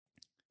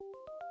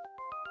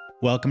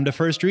Welcome to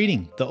First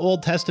Reading, the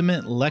Old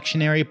Testament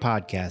lectionary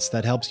podcast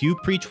that helps you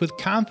preach with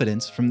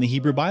confidence from the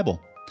Hebrew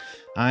Bible.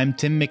 I'm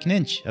Tim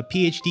McNinch, a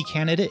PhD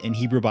candidate in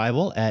Hebrew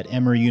Bible at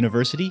Emory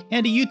University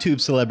and a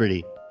YouTube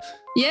celebrity.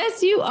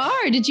 Yes, you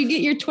are. Did you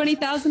get your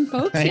 20,000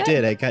 folks I yet?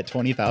 did. I got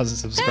 20,000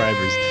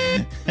 subscribers.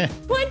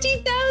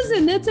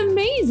 20,000. That's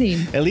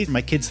amazing. At least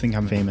my kids think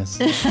I'm famous.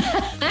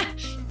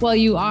 Well,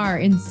 you are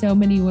in so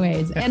many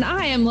ways. And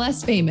I am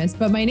less famous,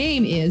 but my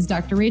name is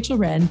Dr. Rachel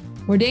Wren,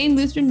 ordained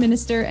Lutheran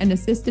minister and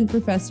assistant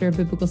professor of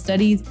biblical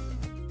studies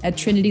at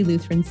Trinity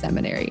Lutheran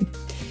Seminary.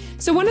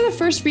 So one of the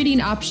first reading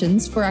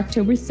options for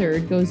October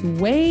 3rd goes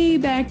way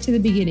back to the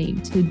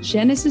beginning, to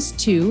Genesis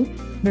 2,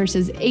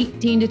 verses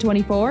 18 to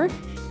 24.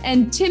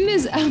 And Tim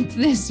is up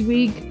this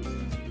week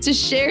to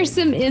share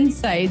some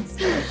insights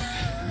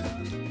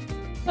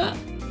about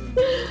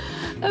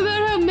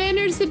how men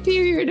are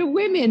superior to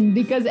women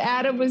because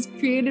Adam was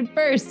created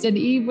first and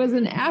Eve was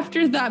an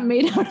afterthought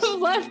made out of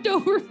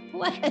leftover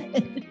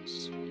flesh.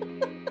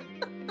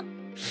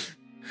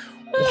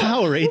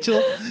 Wow,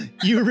 Rachel,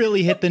 you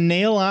really hit the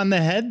nail on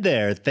the head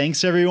there.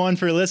 Thanks, everyone,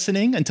 for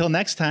listening. Until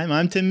next time,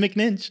 I'm Tim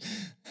McNinch.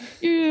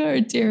 You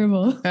are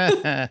terrible.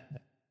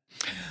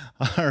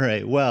 All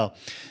right. Well,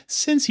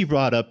 since you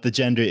brought up the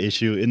gender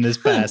issue in this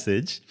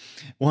passage,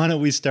 why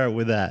don't we start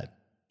with that?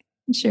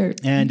 Sure.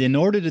 And in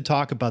order to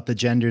talk about the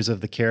genders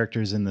of the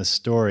characters in this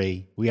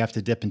story, we have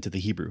to dip into the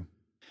Hebrew.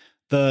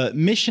 The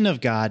mission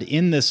of God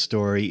in this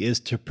story is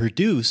to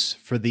produce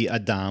for the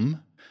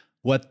Adam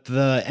what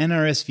the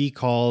NRSV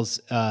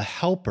calls a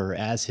helper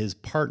as his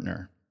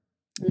partner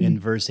in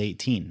verse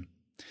 18.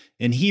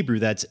 In Hebrew,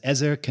 that's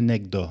ezer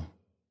kenegdo.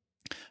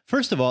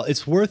 First of all,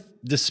 it's worth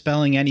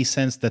dispelling any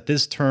sense that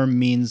this term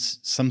means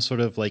some sort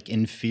of like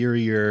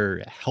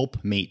inferior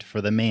helpmate for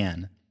the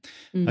man,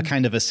 a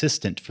kind of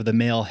assistant for the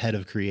male head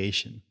of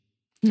creation.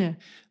 Yeah.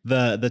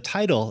 The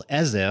title,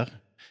 ezer,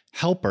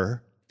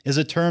 helper, is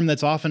a term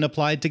that's often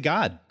applied to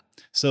God.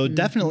 So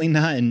definitely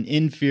not an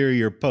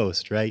inferior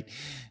post, right?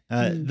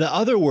 The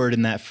other word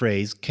in that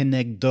phrase,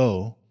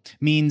 kenegdo,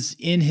 means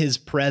in his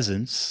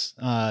presence,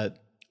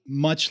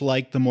 much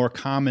like the more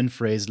common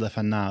phrase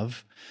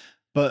lefanav,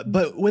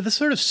 but with a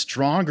sort of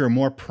stronger,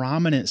 more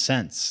prominent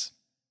sense.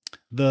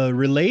 The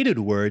related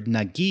word,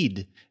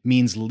 nagid,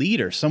 means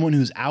leader, someone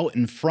who's out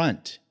in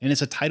front, and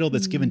it's a title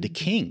that's given to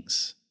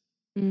kings.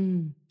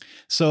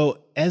 So,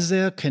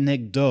 ezer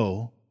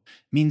kenegdo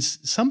means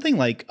something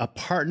like a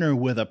partner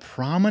with a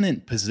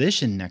prominent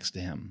position next to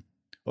him,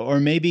 or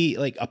maybe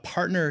like a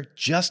partner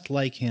just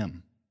like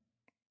him.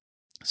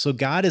 So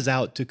God is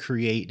out to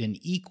create an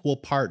equal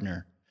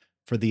partner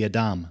for the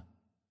Adam.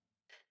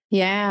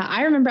 Yeah,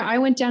 I remember I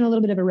went down a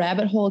little bit of a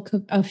rabbit hole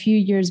a few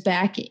years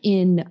back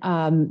in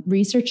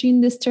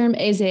researching this term,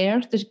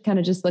 ezer, to kind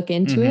of just look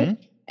into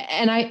it.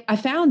 And I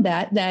found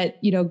that,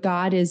 you know,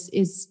 God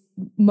is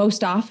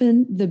most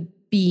often the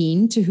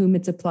being to whom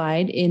it's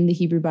applied in the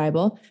Hebrew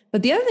Bible.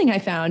 But the other thing I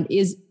found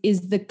is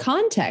the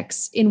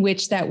context in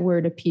which that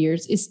word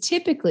appears is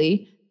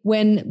typically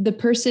when the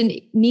person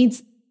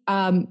needs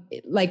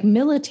like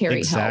military help.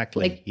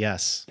 Exactly. Like,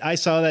 yes. I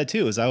saw that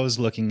too as I was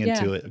looking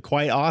into it.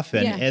 Quite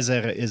often,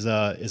 ezer is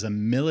a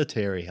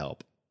military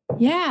help.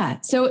 Yeah.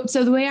 So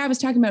the way I was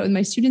talking about it with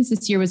my students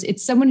this year was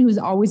it's someone who's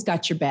always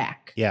got your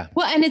back. Yeah.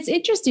 Well, and it's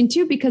interesting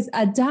too, because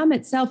Adam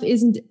itself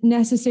isn't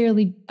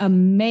necessarily a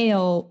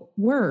male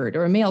word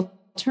or a male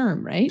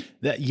term, right?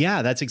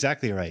 That's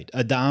exactly right.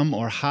 Adam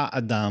or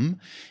ha-Adam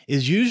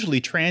is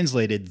usually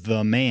translated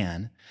the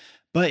man,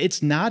 but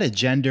it's not a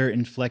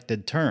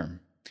gender-inflected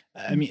term.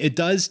 I mean, it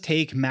does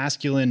take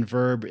masculine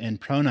verb and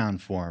pronoun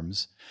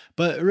forms,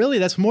 but really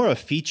that's more a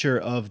feature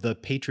of the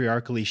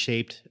patriarchally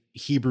shaped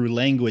Hebrew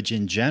language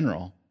in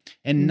general,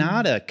 and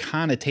not a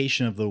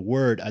connotation of the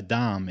word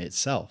Adam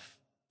itself.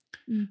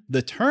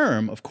 The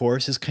term, of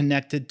course, is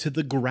connected to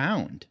the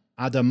ground,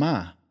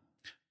 Adamah,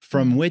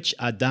 from which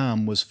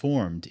Adam was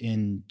formed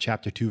in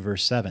chapter 2,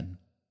 verse 7.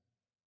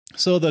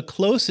 So the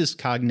closest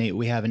cognate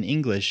we have in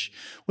English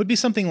would be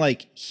something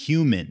like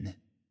human,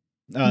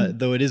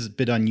 though it is a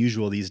bit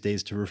unusual these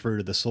days to refer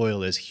to the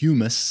soil as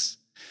humus,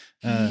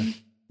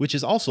 which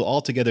is also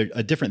altogether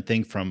a different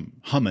thing from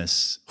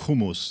hummus,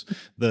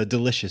 the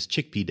delicious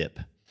chickpea dip.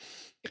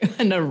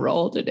 On a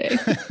roll today.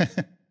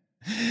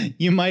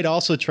 You might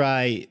also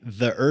try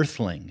the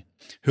earthling,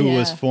 who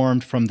was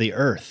formed from the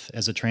earth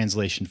as a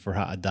translation for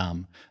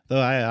ha-Adam,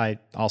 though I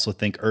also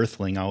think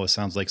earthling always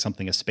sounds like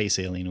something a space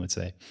alien would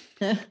say.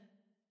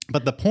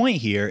 But the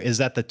point here is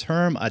that the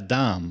term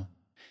Adam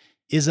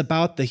is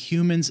about the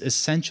human's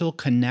essential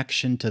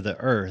connection to the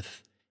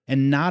earth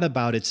and not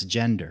about its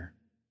gender.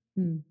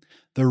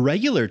 The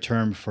regular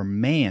term for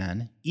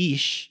man,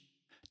 ish,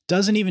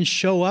 doesn't even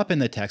show up in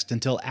the text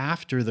until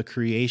after the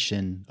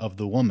creation of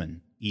the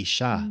woman,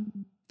 isha.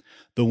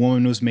 The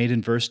woman was made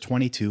in verse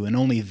 22, and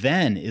only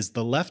then is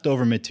the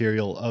leftover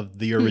material of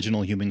the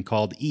original human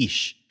called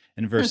ish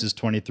in verses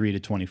 23 to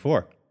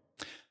 24.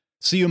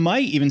 So you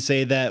might even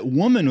say that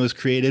woman was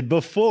created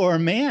before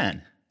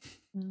man.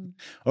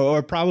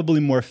 Or probably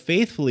more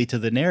faithfully to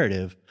the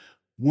narrative,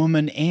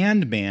 woman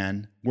and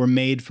man were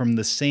made from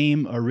the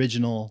same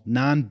original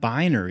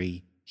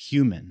non-binary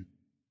human.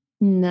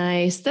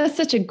 Nice. That's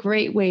such a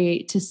great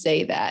way to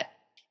say that.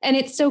 And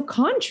it's so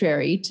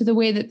contrary to the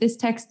way that this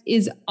text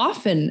is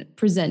often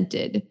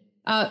presented.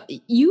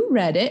 You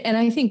read it, and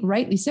I think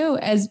rightly so,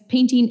 as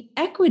painting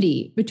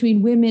equity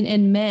between women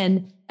and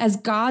men as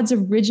God's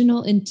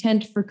original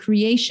intent for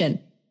creation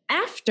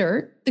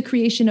after the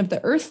creation of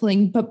the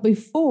earthling, but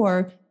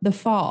before the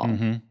fall.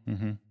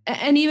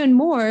 And even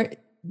more,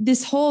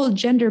 this whole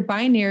gender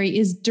binary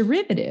is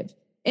derivative,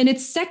 and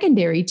it's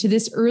secondary to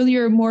this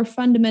earlier, more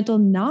fundamental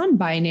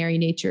non-binary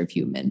nature of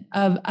human,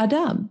 of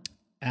Adam.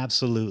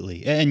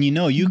 Absolutely. And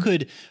you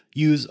could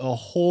use a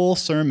whole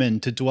sermon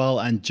to dwell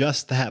on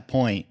just that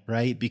point,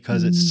 right?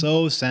 Because it's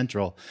so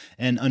central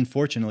and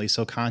unfortunately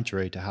so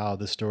contrary to how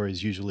the story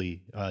is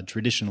usually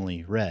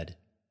traditionally read.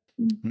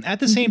 At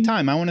the same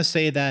time, I want to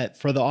say that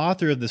for the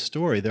author of the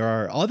story, there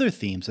are other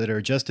themes that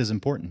are just as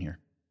important here.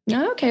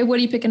 Okay, what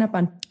are you picking up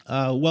on?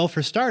 Well,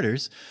 for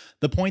starters,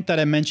 the point that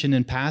I mentioned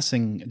in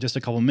passing just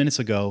a couple minutes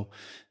ago,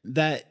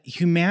 that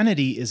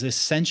humanity is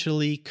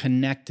essentially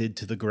connected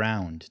to the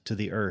ground, to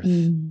the earth.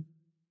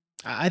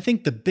 I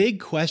think the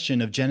big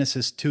question of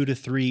Genesis 2 to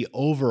 3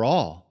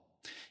 overall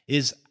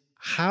is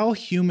how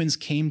humans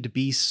came to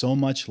be so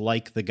much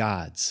like the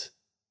gods.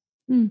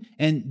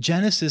 And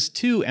Genesis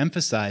 2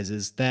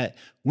 emphasizes that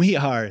we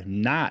are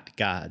not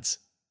gods.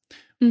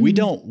 We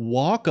don't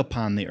walk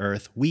upon the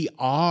earth. We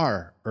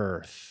are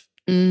earth.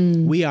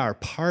 We are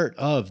part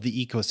of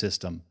the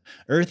ecosystem.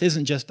 Earth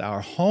isn't just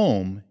our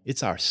home,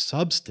 it's our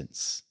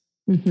substance.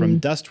 From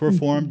dust we're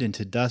formed, and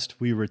to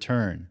dust we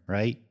return,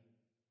 right?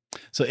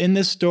 So in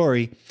this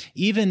story,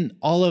 even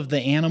all of the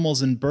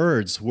animals and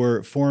birds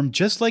were formed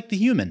just like the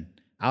human,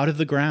 out of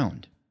the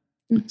ground.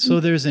 So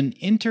there's an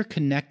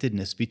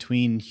interconnectedness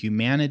between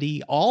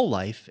humanity, all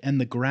life,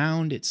 and the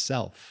ground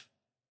itself.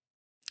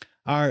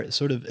 Our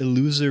sort of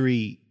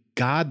illusory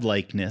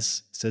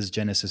godlikeness, says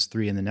Genesis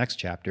 3 in the next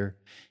chapter,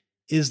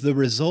 is the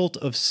result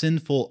of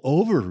sinful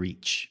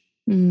overreach,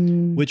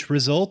 which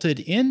resulted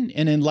in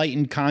an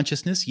enlightened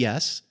consciousness,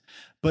 yes,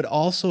 but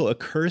also a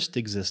cursed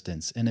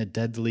existence and a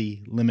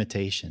deadly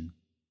limitation.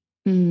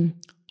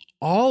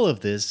 All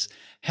of this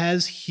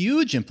has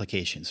huge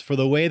implications for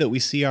the way that we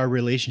see our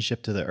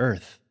relationship to the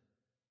earth.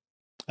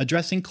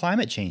 Addressing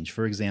climate change,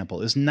 for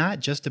example, is not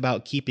just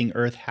about keeping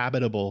Earth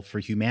habitable for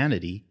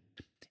humanity.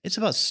 It's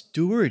about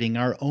stewarding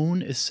our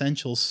own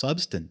essential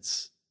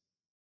substance.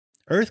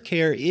 Earth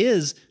care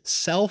is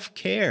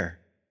self-care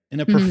in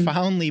a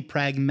profoundly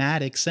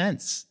pragmatic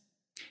sense.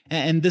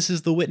 And this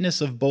is the witness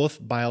of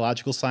both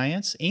biological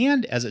science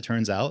and, as it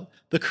turns out,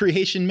 the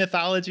creation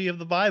mythology of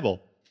the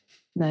Bible.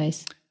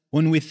 Nice.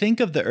 When we think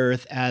of the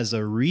earth as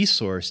a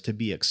resource to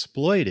be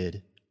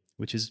exploited,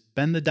 which has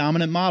been the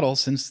dominant model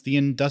since the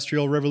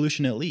Industrial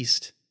Revolution at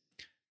least,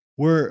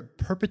 we're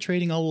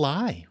perpetrating a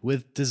lie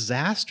with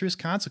disastrous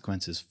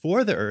consequences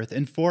for the earth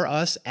and for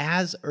us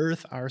as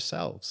earth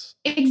ourselves.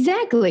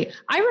 Exactly.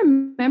 I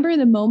remember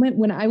the moment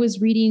when I was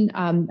reading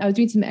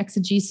some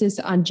exegesis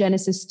on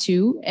Genesis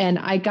 2, and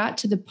I got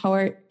to the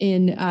part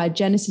in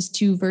Genesis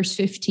 2, verse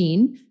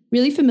 15,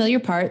 really familiar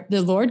part.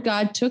 The Lord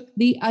God took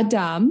the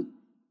Adam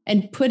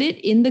and put it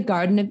in the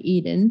Garden of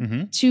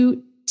Eden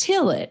to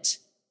till it.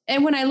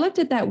 And when I looked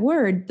at that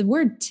word, the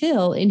word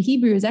till in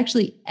Hebrew is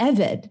actually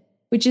eved,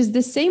 which is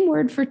the same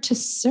word for to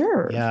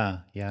serve. Yeah.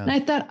 And I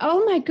thought,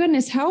 oh my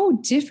goodness, how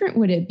different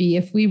would it be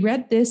if we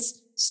read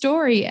this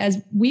story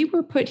as we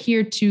were put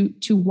here to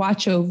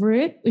watch over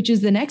it, which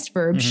is the next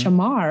verb,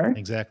 shamar.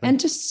 Exactly. And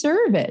to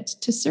serve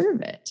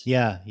it.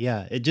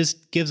 Yeah. It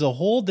just gives a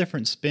whole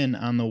different spin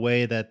on the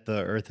way that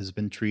the earth has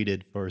been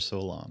treated for so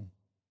long.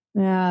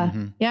 Yeah,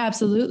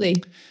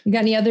 absolutely. You got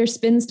any other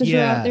spins to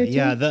throw out there too?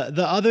 Yeah.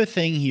 The other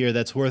thing here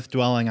that's worth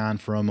dwelling on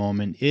for a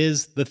moment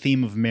is the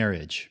theme of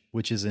marriage,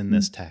 which is in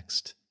this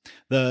text.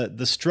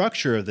 The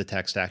structure of the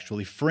text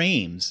actually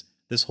frames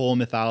this whole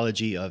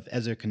mythology of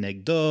Ezer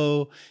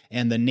Kenegdo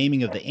and the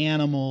naming of the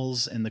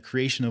animals and the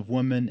creation of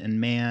woman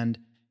and man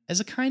as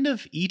a kind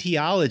of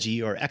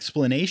etiology or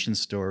explanation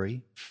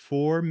story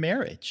for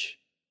marriage.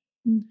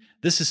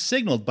 This is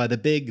signaled by the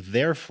big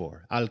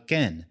therefore,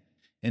 alken,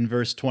 in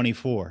verse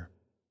 24.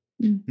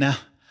 Now,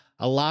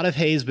 a lot of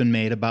hay has been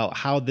made about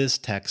how this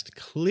text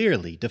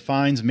clearly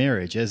defines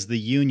marriage as the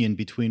union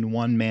between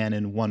one man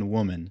and one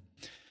woman.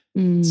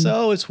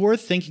 So it's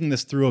worth thinking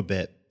this through a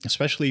bit,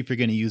 especially if you're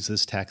going to use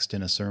this text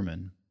in a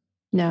sermon.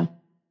 No.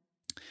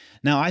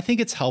 Now, I think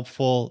it's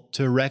helpful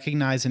to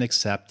recognize and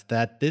accept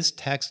that this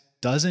text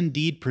does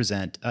indeed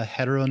present a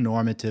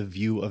heteronormative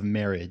view of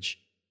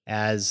marriage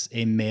as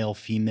a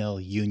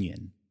male-female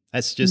union.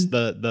 That's just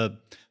the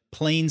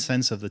plain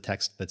sense of the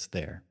text that's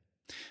there.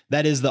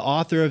 That is, the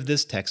author of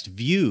this text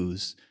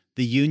views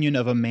the union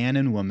of a man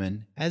and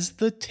woman as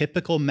the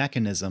typical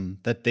mechanism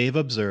that they've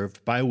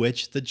observed by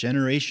which the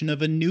generation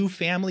of a new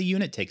family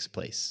unit takes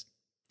place.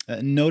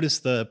 Notice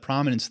the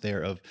prominence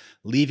there of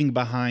leaving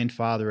behind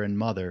father and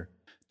mother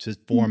to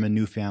form a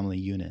new family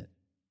unit.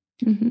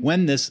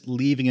 When this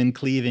leaving and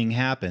cleaving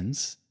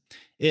happens,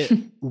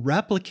 It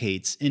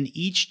replicates in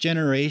each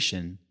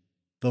generation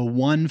the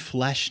one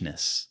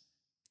fleshness,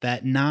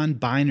 that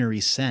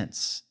non-binary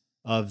sense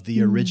of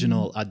the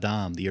original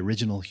Adam, the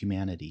original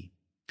humanity.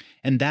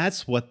 And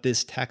that's what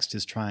this text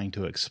is trying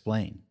to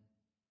explain.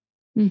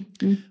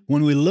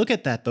 When we look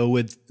at that, though,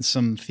 with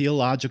some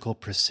theological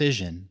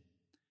precision,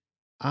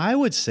 I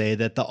would say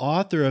that the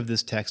author of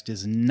this text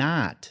is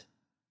not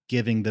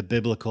giving the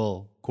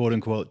biblical,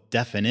 quote-unquote,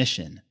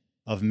 definition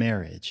of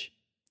marriage.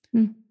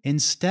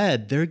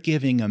 Instead, they're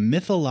giving a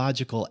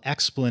mythological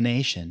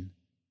explanation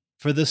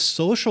for the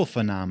social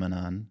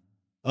phenomenon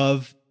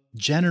of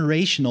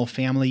generational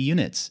family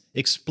units,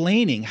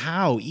 explaining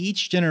how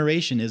each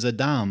generation is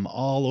Adam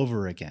all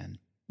over again.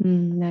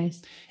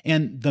 Nice.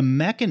 And the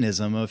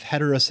mechanism of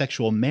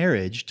heterosexual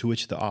marriage, to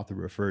which the author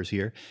refers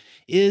here,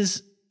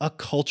 is a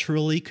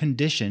culturally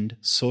conditioned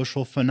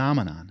social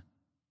phenomenon.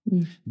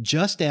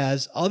 Just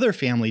as other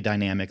family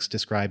dynamics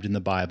described in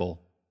the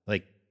Bible,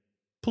 like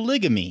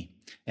polygamy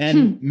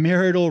and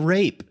marital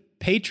rape,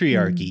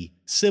 patriarchy,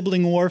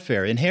 sibling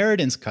warfare,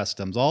 inheritance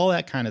customs, all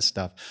that kind of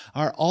stuff,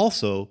 are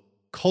also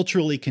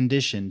culturally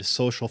conditioned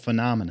social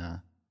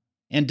phenomena,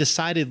 and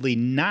decidedly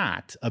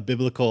not a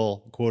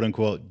biblical,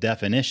 quote-unquote,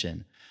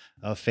 definition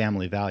of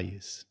family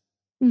values.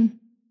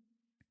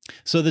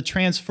 So the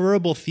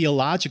transferable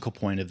theological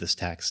point of this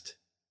text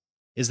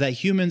is that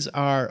humans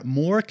are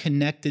more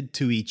connected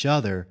to each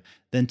other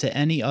than to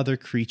any other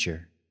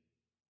creature,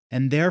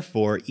 and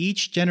therefore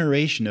each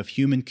generation of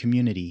human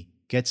community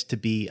gets to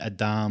be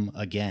Adam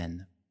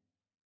again.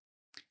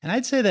 And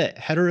I'd say that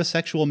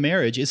heterosexual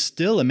marriage is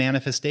still a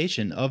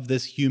manifestation of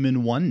this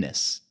human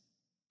oneness.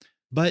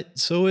 But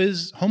so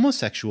is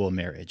homosexual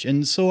marriage,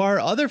 and so are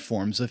other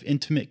forms of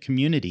intimate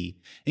community,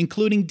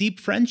 including deep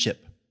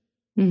friendship.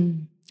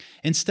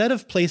 Instead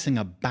of placing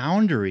a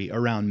boundary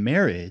around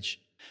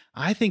marriage,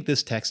 I think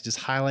this text is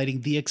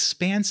highlighting the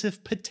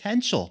expansive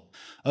potential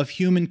of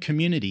human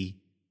community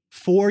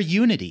for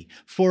unity,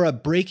 for a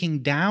breaking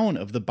down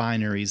of the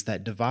binaries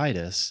that divide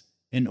us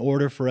in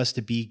order for us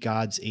to be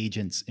God's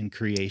agents in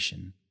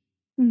creation.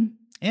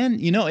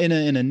 And, in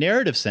a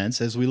narrative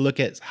sense, as we look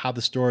at how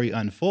the story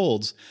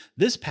unfolds,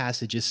 this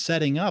passage is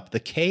setting up the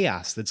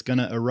chaos that's going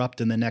to erupt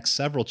in the next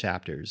several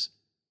chapters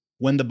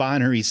when the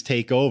binaries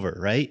take over,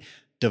 right?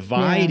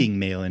 Dividing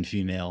male and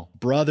female,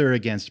 brother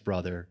against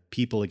brother,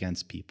 people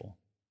against people.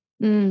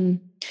 Yeah,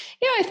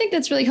 I think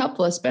that's really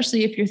helpful,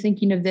 especially if you're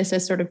thinking of this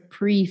as sort of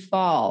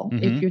pre-fall.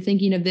 If you're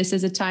thinking of this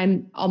as a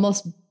time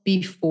almost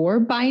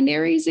before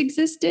binaries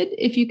existed,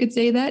 if you could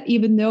say that,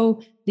 even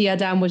though the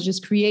Adam was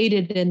just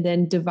created and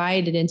then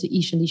divided into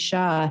Ish and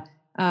Isha,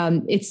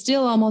 it's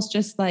still almost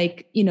just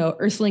like,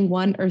 Earthling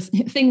 1,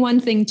 thing 1,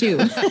 thing 2,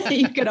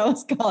 you could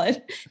always call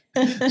it.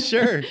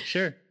 Sure.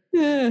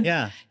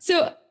 Yeah.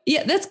 So,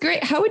 yeah, that's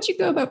great. How would you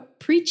go about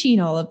preaching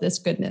all of this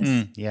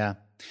goodness? Yeah.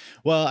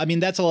 Well,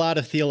 that's a lot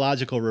of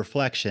theological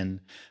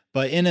reflection,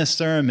 but in a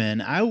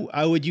sermon,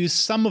 I would use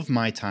some of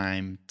my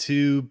time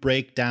to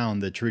break down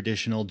the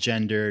traditional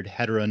gendered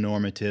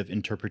heteronormative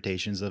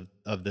interpretations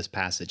of this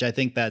passage. I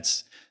think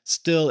that's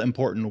still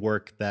important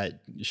work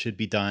that should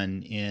be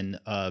done in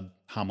a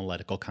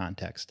homiletical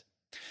context.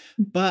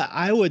 But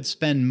I would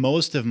spend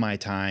most of my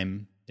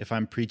time, if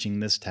I'm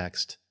preaching this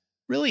text,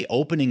 really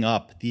opening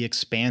up the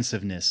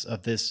expansiveness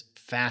of this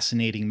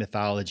fascinating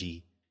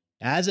mythology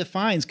as it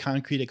finds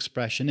concrete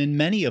expression in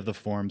many of the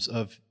forms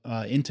of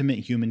intimate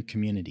human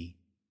community.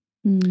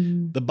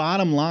 The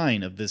bottom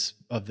line of this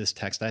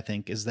text, I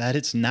think, is that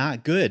it's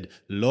not good,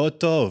 lo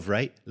tov,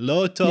 right?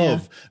 Lo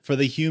tov, for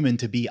the human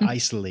to be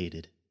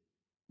isolated.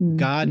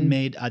 God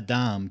made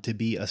Adam to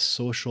be a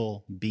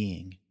social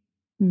being.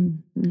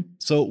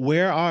 So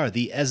where are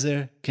the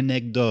ezer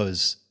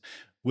kenegdos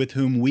with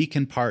whom we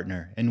can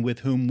partner and with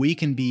whom we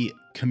can be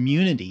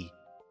community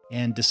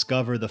and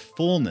discover the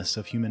fullness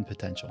of human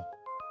potential?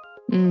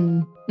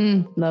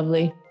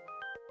 Lovely.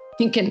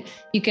 You can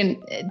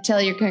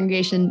tell your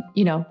congregation,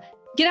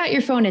 get out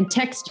your phone and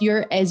text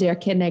your ezer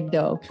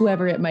kenegdo,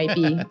 whoever it might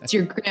be. It's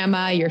your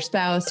grandma, your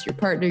spouse, your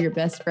partner, your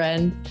best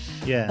friend.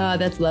 Yeah.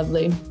 That's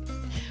lovely.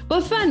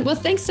 Well, fun. Well,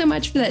 thanks so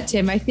much for that,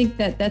 Tim. I think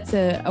that's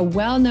a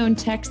well-known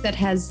text that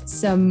has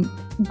some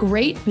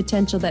great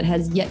potential that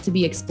has yet to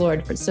be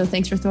explored. So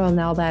thanks for throwing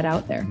all that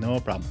out there. No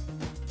problem.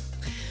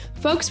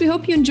 Folks, we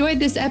hope you enjoyed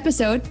this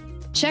episode.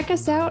 Check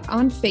us out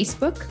on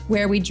Facebook,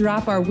 where we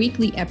drop our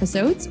weekly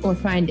episodes, or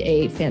find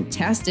a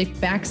fantastic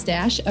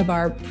backstash of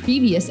our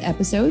previous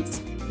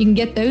episodes. You can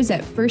get those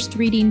at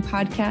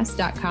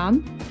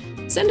firstreadingpodcast.com.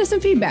 Send us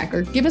some feedback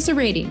or give us a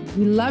rating.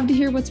 We love to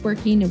hear what's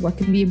working and what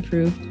can be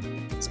improved.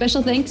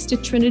 Special thanks to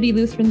Trinity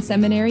Lutheran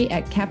Seminary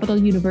at Capital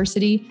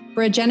University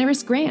for a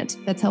generous grant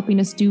that's helping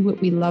us do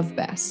what we love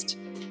best.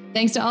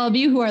 Thanks to all of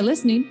you who are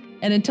listening.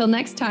 And until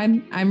next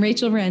time, I'm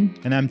Rachel Wren.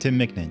 And I'm Tim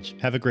McNinch.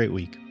 Have a great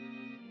week.